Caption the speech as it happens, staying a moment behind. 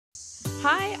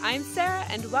Hi, I'm Sarah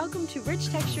and welcome to Rich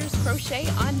Textures Crochet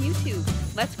on YouTube.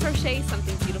 Let's crochet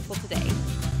something beautiful today.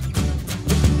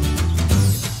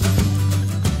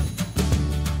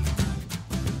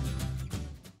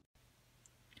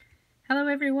 Hello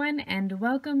everyone and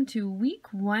welcome to week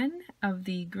 1 of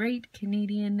the Great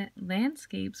Canadian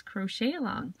Landscapes Crochet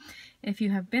Along. If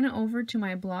you have been over to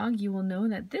my blog, you will know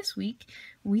that this week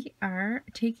we are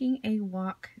taking a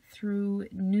walk through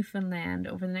Newfoundland.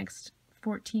 Over the next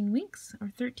 14 weeks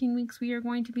or 13 weeks we are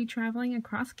going to be traveling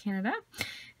across Canada,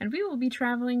 and we will be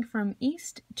traveling from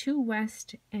east to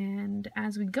west, and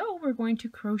as we go we're going to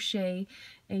crochet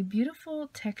a beautiful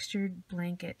textured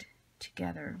blanket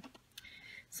together.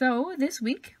 So this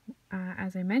week,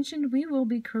 as I mentioned, we will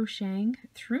be crocheting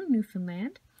through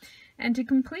Newfoundland, and to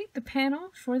complete the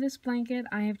panel for this blanket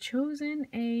I have chosen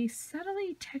a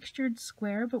subtly textured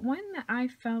square, but one that I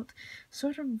felt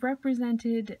sort of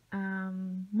represented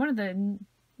one of the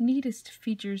neatest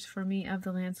features for me of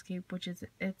the landscape, which is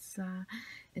its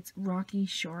rocky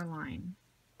shoreline.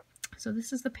 So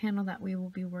this is the panel that we will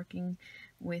be working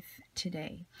with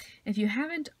today. If you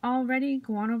haven't already,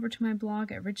 go on over to my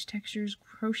blog at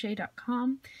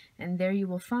richtexturescrochet.com, and there you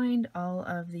will find all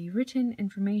of the written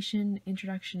information,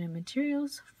 introduction, and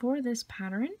materials for this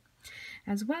pattern.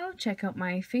 As well, check out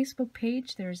my Facebook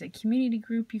page. There's a community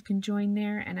group you can join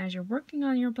there, and as you're working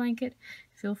on your blanket,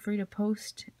 feel free to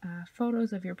post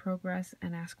photos of your progress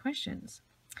and ask questions.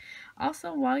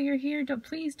 Also, while you're here,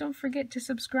 please don't forget to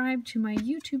subscribe to my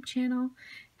YouTube channel,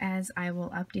 as I will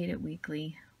update it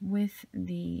weekly with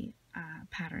the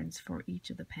patterns for each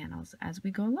of the panels as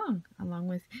we go along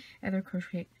with other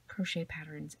crochet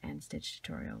patterns and stitch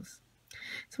tutorials.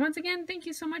 So once again, thank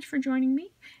you so much for joining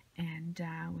me, and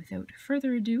without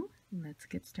further ado, let's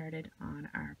get started on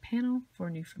our panel for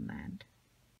Newfoundland.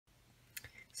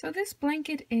 So this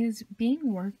blanket is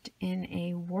being worked in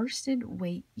a worsted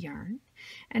weight yarn,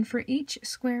 and for each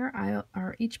square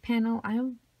each panel I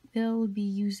will be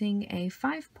using a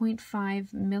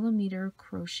 5.5 millimeter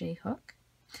crochet hook.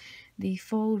 The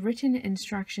full written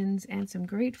instructions and some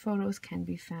great photos can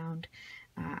be found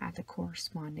at the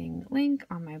corresponding link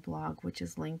on my blog, which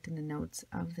is linked in the notes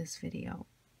of this video.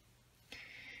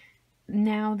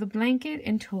 Now the blanket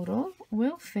in total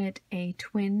will fit a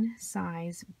twin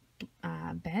size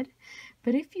bed,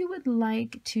 but if you would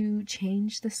like to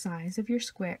change the size of your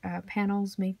square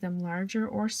panels, make them larger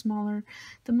or smaller,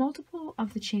 the multiple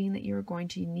of the chain that you're going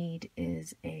to need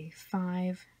is a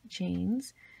 5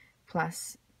 chains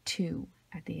plus 2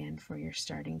 at the end for your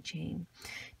starting chain.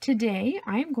 Today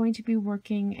I'm going to be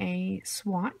working a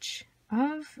swatch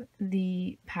of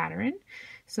the pattern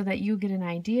so that you get an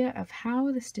idea of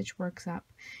how the stitch works up,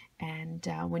 and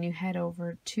when you head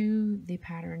over to the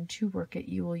pattern to work it,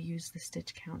 you will use the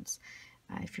stitch counts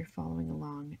if you're following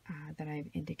along that I've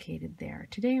indicated there.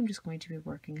 Today I'm just going to be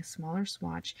working a smaller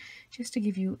swatch just to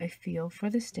give you a feel for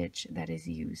the stitch that is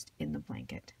used in the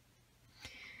blanket.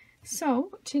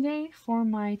 So today for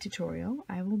my tutorial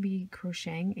I will be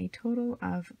crocheting a total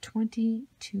of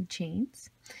 22 chains.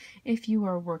 If you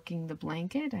are working the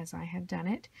blanket as I have done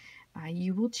it,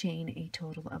 you will chain a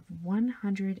total of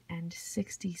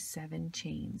 167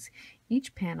 chains.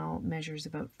 Each panel measures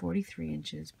about 43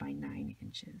 inches by 9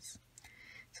 inches.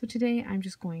 So today I'm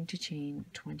just going to chain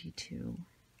 22.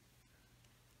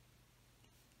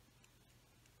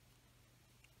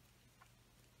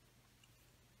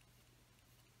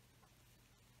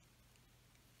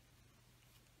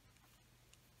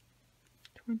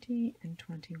 And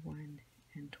 21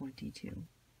 and 22.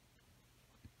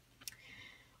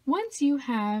 Once you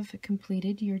have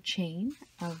completed your chain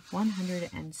of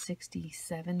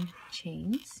 167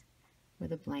 chains for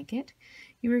the blanket,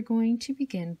 you are going to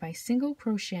begin by single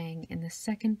crocheting in the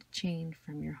second chain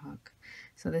from your hook.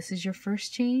 So this is your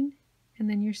first chain, and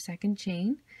then your second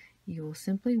chain. You will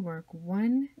simply work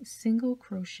one single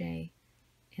crochet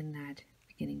in that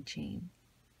beginning chain.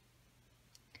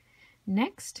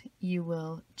 Next, you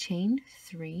will chain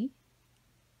 3,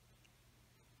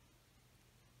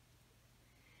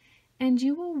 and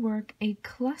you will work a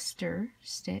cluster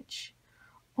stitch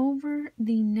over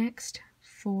the next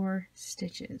 4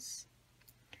 stitches.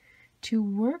 To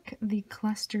work the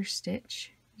cluster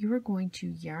stitch, you are going to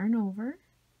yarn over,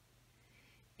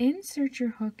 insert your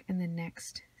hook in the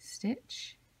next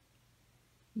stitch,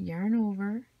 yarn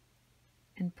over,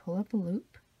 and pull up a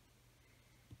loop.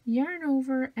 Yarn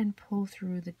over and pull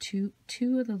through the two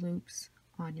of the loops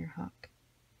on your hook,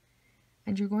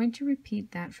 and you're going to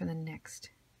repeat that for the next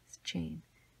chain,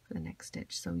 for the next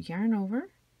stitch. So yarn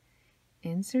over,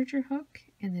 insert your hook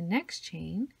in the next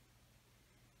chain,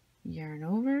 yarn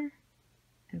over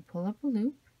and pull up a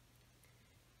loop,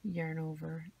 yarn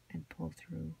over and pull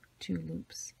through 2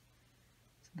 loops.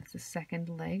 So that's the second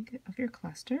leg of your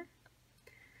cluster.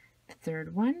 The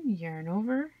third one, yarn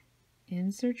over,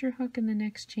 insert your hook in the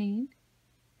next chain,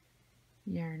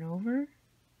 yarn over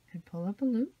and pull up a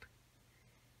loop,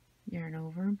 yarn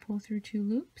over and pull through 2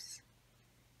 loops,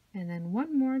 and then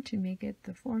one more to make it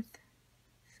the fourth,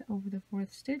 over the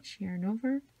 4th stitch, yarn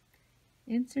over,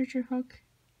 insert your hook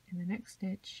in the next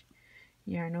stitch,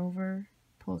 yarn over,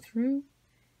 pull through,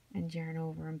 and yarn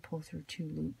over and pull through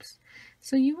 2 loops.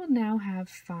 So you will now have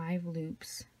 5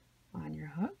 loops on your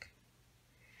hook.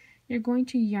 You're going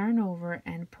to yarn over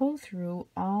and pull through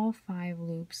all 5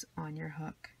 loops on your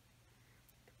hook.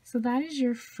 So that is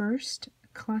your first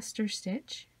cluster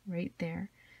stitch right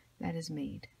there that is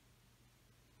made.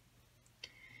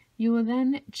 You will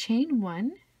then chain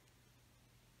 1,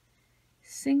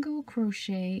 single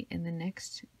crochet in the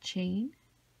next chain,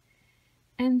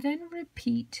 and then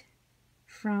repeat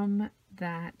from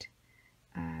that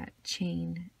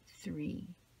chain 3.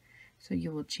 So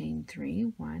you will chain 3,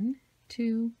 1,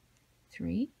 2,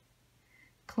 3,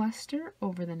 cluster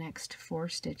over the next 4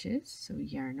 stitches, so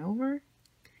yarn over,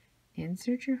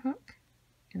 insert your hook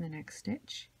in the next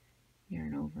stitch,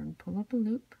 yarn over and pull up a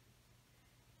loop,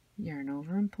 yarn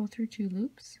over and pull through 2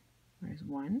 loops, there's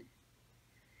 1,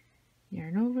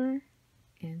 yarn over,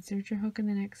 insert your hook in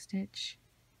the next stitch,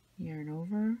 yarn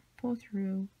over, pull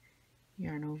through,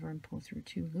 yarn over and pull through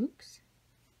 2 loops,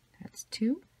 that's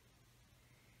 2,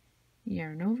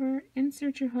 yarn over,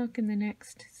 insert your hook in the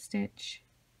next stitch,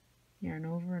 yarn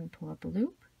over and pull up a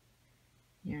loop,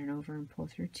 yarn over and pull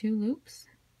through 2 loops,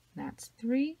 that's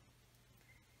 3,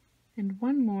 and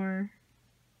one more,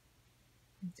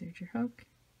 insert your hook,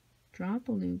 drop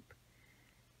a loop,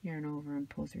 yarn over and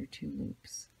pull through 2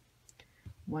 loops.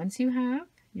 Once you have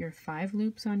your 5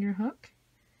 loops on your hook,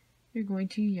 you're going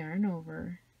to yarn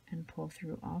over and pull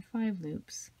through all 5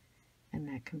 loops, and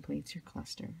that completes your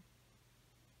cluster.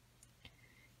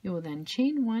 You will then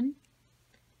chain 1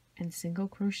 and single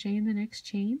crochet in the next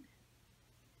chain,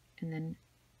 and then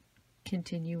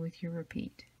continue with your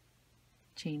repeat.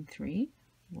 Chain 3,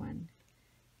 1,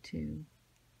 2,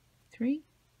 3,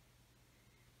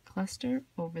 cluster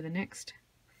over the next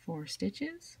 4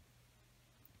 stitches,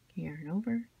 yarn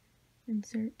over,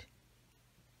 insert,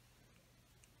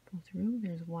 pull through,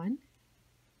 there's 1,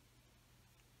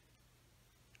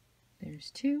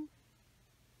 there's 2,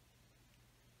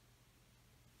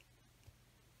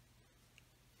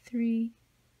 3,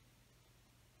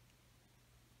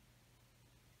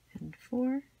 and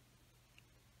 4,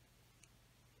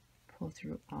 pull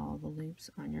through all the loops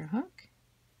on your hook,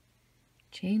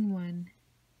 chain 1,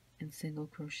 and single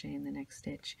crochet in the next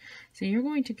stitch. So you're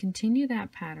going to continue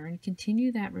that pattern,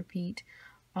 continue that repeat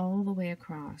all the way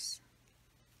across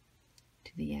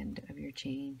to the end of your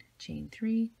chain. Chain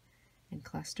 3 and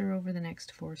cluster over the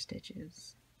next 4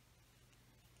 stitches.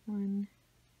 1,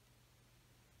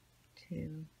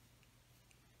 2,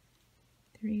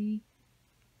 3,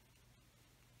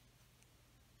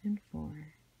 and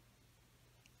 4.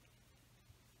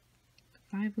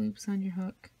 5 loops on your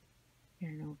hook,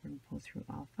 yarn over and pull through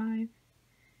all 5,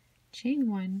 chain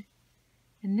 1,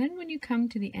 and then when you come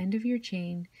to the end of your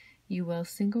chain, you will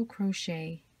single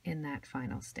crochet in that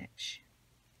final stitch.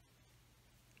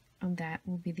 And that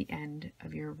will be the end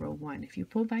of your row 1. If you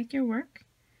pull back your work,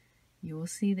 you will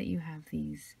see that you have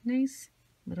these nice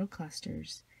little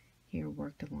clusters here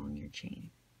worked along your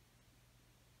chain.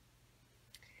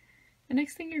 The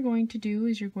next thing you're going to do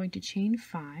is you're going to chain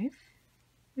 5,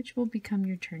 which will become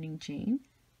your turning chain.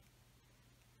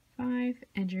 5,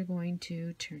 and you're going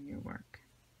to turn your work.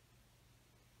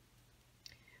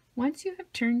 Once you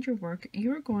have turned your work,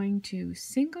 you're going to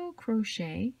single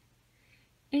crochet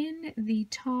in the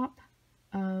top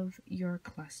of your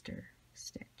cluster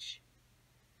stitch.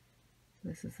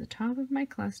 This is the top of my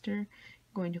cluster.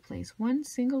 I'm going to place 1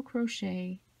 single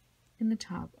crochet in the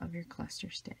top of your cluster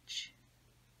stitch.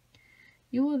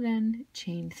 You will then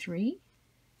chain 3,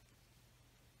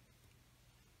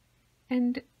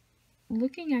 and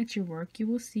looking at your work, you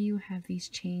will see you have these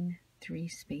chain 3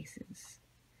 spaces.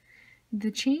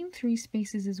 The chain 3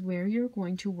 spaces is where you're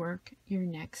going to work your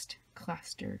next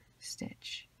cluster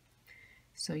stitch.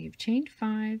 So you've chained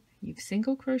 5, you've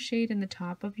single crocheted in the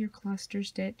top of your cluster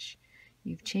stitch,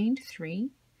 you've chained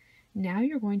 3. Now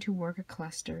you're going to work a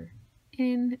cluster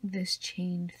in this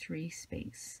chain 3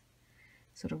 space.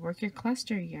 So to work your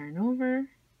cluster, yarn over,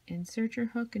 insert your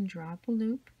hook and drop a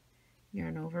loop,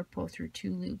 yarn over, pull through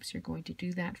 2 loops. You're going to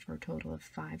do that for a total of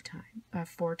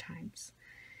 4 times.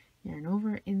 Yarn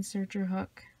over, insert your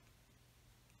hook,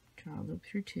 draw a loop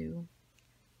through 2.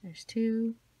 There's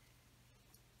 2,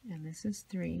 and this is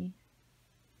 3,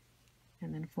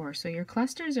 and then 4. So your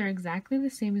clusters are exactly the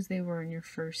same as they were in your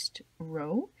first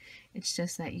row. It's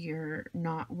just that you're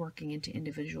not working into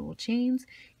individual chains.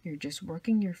 You're just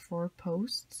working your 4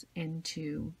 posts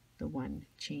into the 1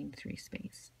 chain 3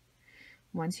 space.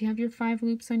 Once you have your 5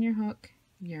 loops on your hook,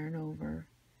 yarn over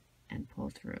and pull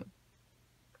through.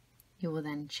 You will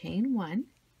then chain 1,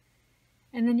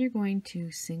 and then you're going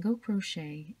to single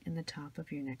crochet in the top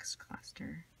of your next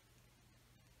cluster.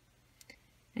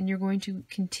 And you're going to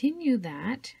continue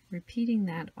that, repeating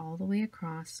that all the way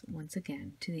across once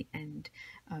again to the end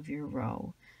of your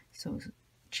row. So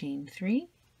chain 3,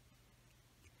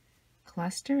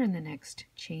 cluster in the next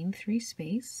chain 3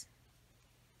 space,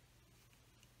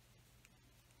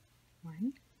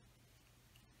 1,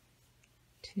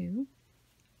 2,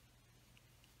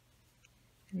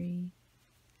 3,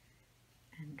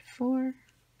 and 4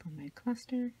 for my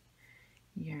cluster.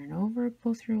 Yarn over,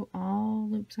 pull through all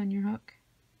loops on your hook,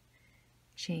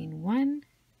 chain 1,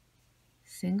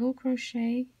 single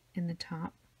crochet in the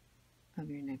top of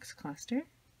your next cluster,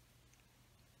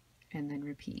 and then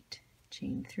repeat.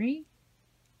 Chain 3,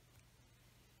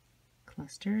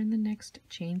 cluster in the next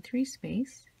chain 3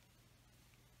 space,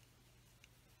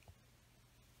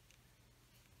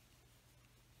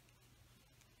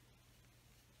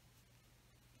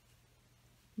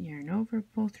 yarn over,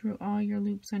 pull through all your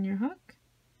loops on your hook,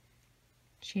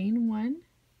 chain 1,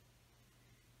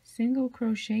 single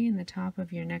crochet in the top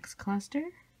of your next cluster,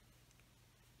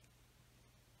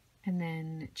 and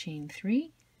then chain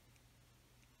 3,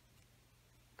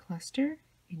 cluster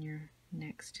in your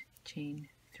next chain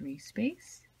 3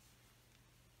 space,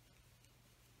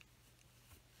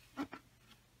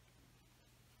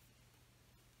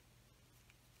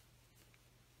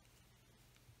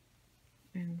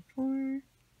 and 4,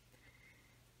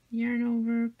 yarn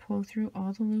over, pull through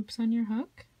all the loops on your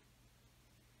hook,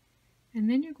 and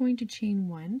then you're going to chain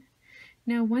 1.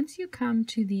 Now once you come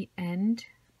to the end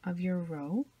of your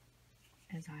row,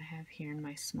 as I have here in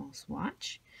my small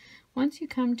swatch, once you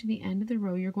come to the end of the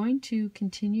row, you're going to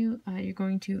continue, you're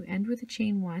going to end with a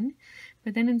chain 1,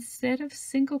 but then instead of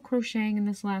single crocheting in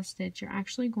this last stitch, you're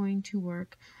actually going to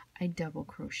work a double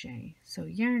crochet. So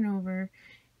yarn over,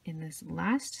 in this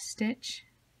last stitch,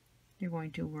 you're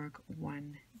going to work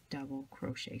 1 double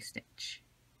crochet stitch.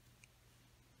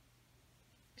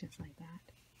 Just like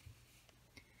that.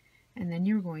 And then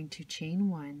you're going to chain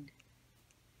 1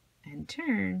 and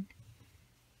turn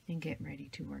and get ready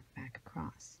to work back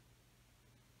across.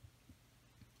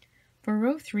 For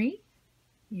row 3,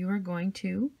 you are going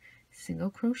to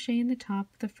single crochet in the top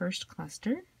of the first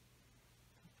cluster,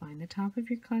 find the top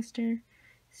of your cluster,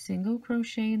 single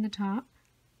crochet in the top,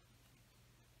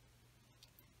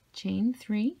 chain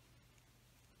 3,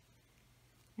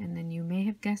 and then you may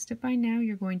have guessed it by now,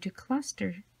 you're going to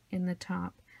cluster in the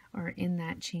top or in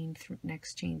that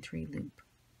next chain 3 loop.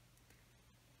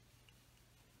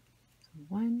 So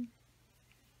 1,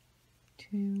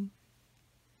 2,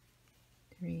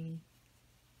 3,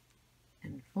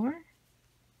 and 4.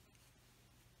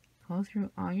 Pull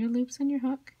through all your loops on your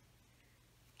hook,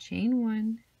 chain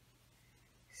 1,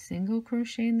 single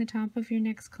crochet in the top of your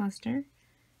next cluster,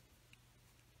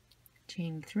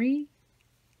 chain 3,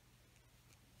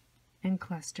 and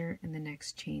cluster in the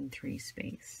next chain 3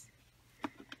 space.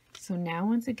 So now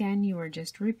once again you are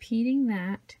just repeating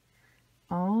that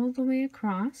all the way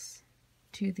across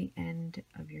to the end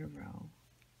of your row.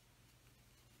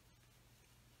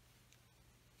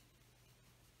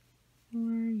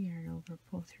 Or yarn over,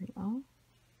 pull through all,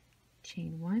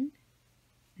 chain 1,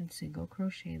 and single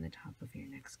crochet in the top of your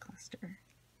next cluster.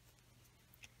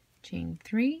 Chain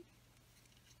 3,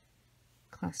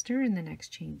 cluster in the next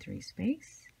chain 3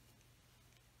 space,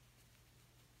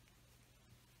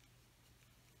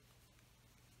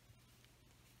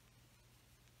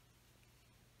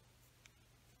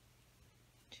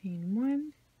 chain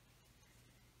 1,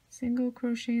 single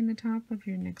crochet in the top of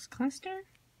your next cluster,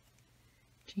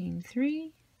 chain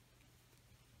 3,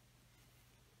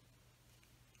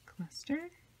 cluster,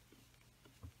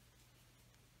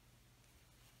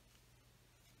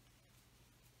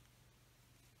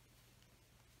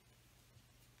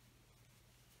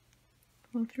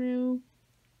 pull through,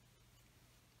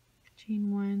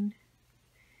 chain 1,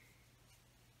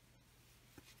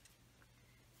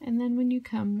 and then when you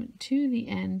come to the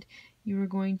end, you are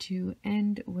going to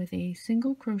end with a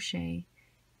single crochet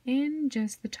in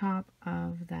just the top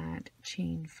of that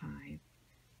chain 5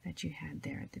 that you had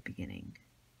there at the beginning.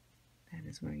 That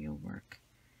is where you'll work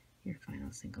your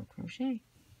final single crochet.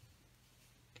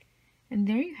 And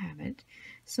there you have it.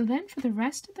 So then for the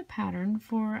rest of the pattern,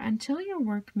 until your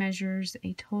work measures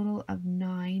a total of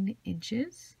 9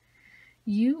 inches,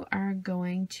 you are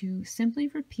going to simply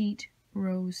repeat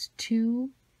rows 2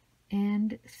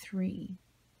 and 3.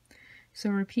 So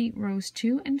repeat rows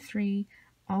 2 and 3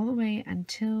 all the way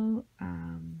until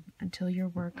your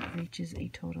work reaches a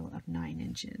total of 9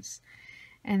 inches.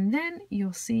 And then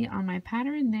you'll see on my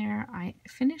pattern there, I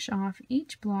finish off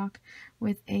each block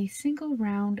with a single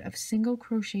round of single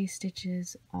crochet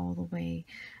stitches all the way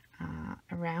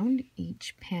around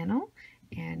each panel.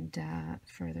 And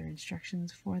further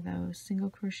instructions for those single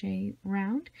crochet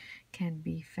round can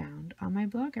be found on my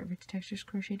blog at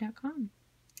richtexturescrochet.com.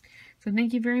 So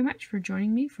thank you very much for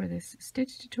joining me for this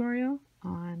stitch tutorial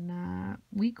on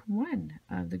week 1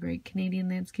 of the Great Canadian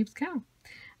Landscapes Cow.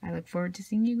 I look forward to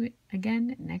seeing you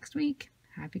again next week.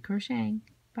 Happy crocheting!